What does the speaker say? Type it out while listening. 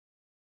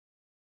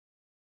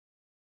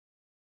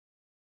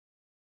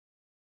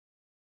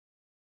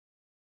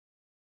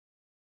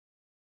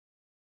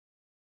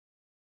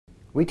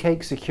We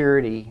take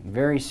security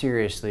very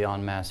seriously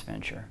on Mass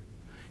Venture.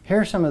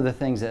 Here are some of the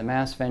things that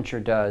Mass Venture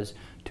does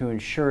to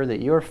ensure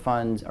that your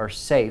funds are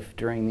safe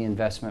during the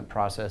investment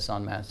process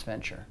on Mass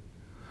Venture.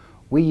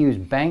 We use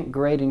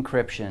bank-grade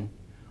encryption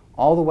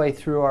all the way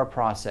through our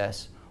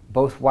process,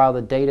 both while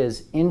the data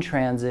is in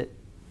transit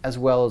as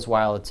well as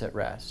while it's at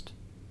rest.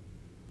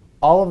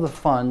 All of the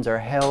funds are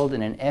held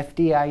in an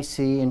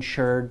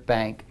FDIC-insured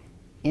bank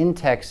in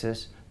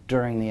Texas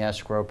during the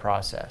escrow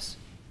process.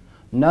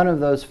 None of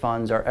those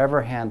funds are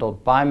ever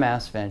handled by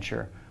Mass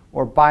Venture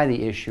or by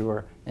the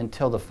issuer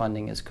until the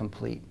funding is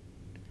complete.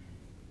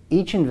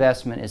 Each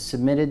investment is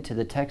submitted to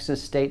the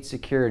Texas State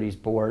Securities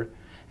Board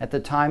at the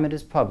time it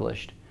is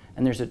published,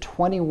 and there's a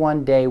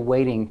 21-day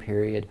waiting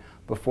period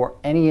before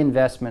any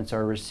investments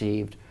are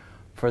received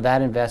for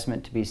that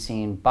investment to be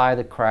seen by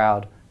the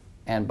crowd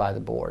and by the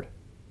board.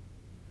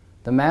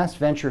 The Mass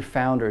Venture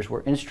founders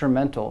were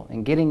instrumental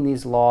in getting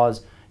these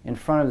laws in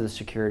front of the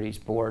Securities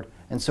Board,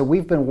 and so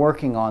we've been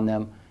working on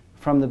them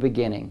from the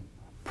beginning,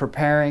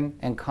 preparing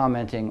and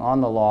commenting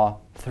on the law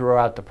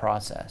throughout the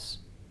process.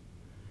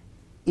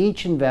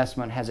 Each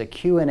investment has a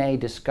Q&A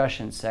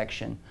discussion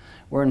section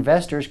where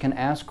investors can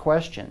ask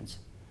questions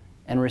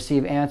and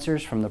receive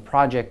answers from the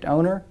project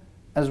owner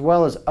as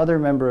well as other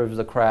members of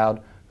the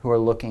crowd who are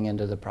looking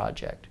into the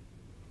project.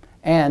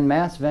 And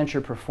Mass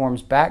Venture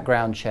performs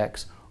background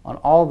checks on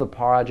all the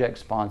project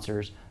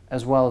sponsors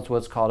as well as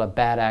what's called a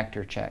bad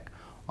actor check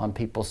on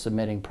people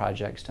submitting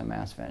projects to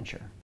Mass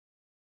Venture.